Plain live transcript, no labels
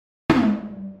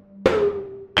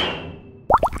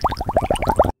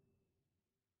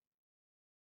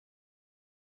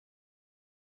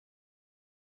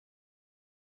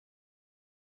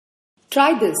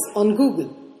Try this on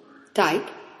Google. Type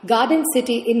Garden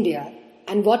City, India,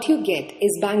 and what you get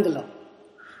is Bangalore.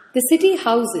 The city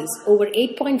houses over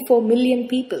 8.4 million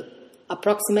people,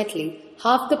 approximately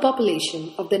half the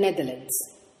population of the Netherlands.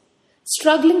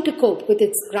 Struggling to cope with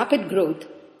its rapid growth,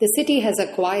 the city has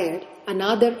acquired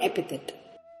another epithet.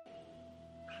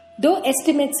 Though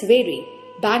estimates vary,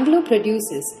 Bangalore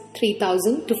produces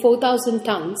 3,000 to 4,000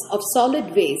 tons of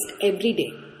solid waste every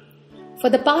day. For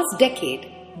the past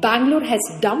decade, Bangalore has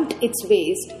dumped its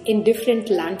waste in different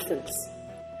landfills.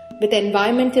 With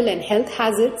environmental and health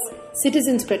hazards,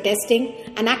 citizens protesting,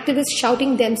 and activists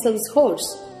shouting themselves hoarse,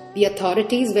 the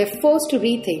authorities were forced to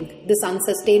rethink this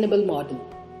unsustainable model.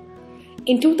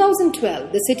 In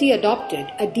 2012, the city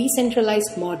adopted a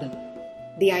decentralized model.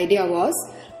 The idea was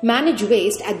manage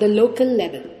waste at the local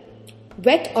level.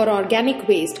 Wet or organic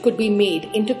waste could be made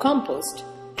into compost,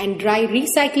 and dry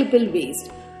recyclable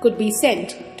waste could be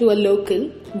sent to a local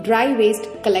dry waste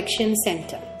collection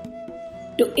center.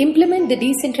 To implement the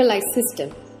decentralized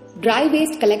system, dry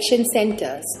waste collection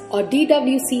centers or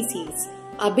DWCCs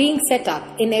are being set up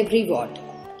in every ward.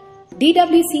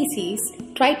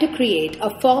 DWCCs try to create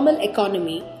a formal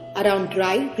economy around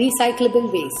dry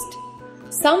recyclable waste.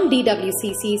 Some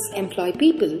DWCCs employ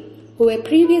people who were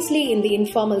previously in the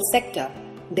informal sector,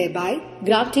 thereby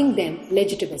granting them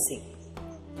legitimacy.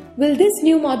 Will this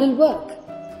new model work?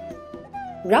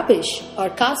 Rubbish or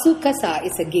kaasu-kasa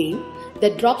is a game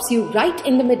that drops you right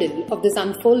in the middle of this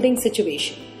unfolding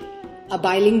situation. A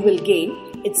bilingual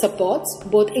game, it supports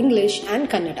both English and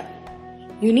Kannada.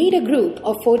 You need a group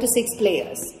of 4 to 6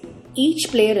 players.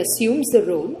 Each player assumes the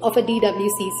role of a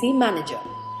DWCC manager.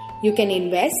 You can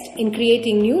invest in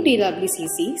creating new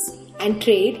DWCCs and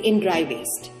trade in dry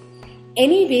waste.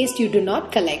 Any waste you do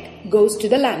not collect goes to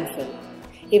the landfill.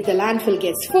 If the landfill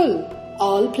gets full,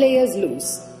 all players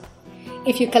lose.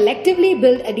 If you collectively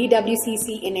build a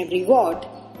DWCC in every ward,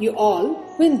 you all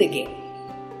win the game.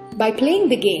 By playing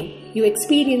the game, you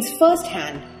experience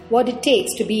firsthand what it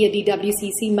takes to be a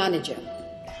DWCC manager.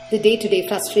 The day-to-day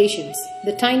frustrations,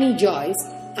 the tiny joys,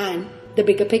 and the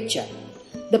bigger picture.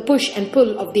 The push and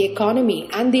pull of the economy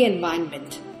and the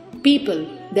environment, people,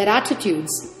 their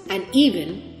attitudes, and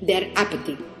even their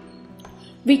apathy.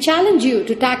 We challenge you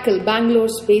to tackle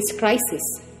Bangalore's waste crisis.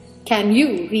 Can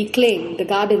you reclaim the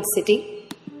Garden City?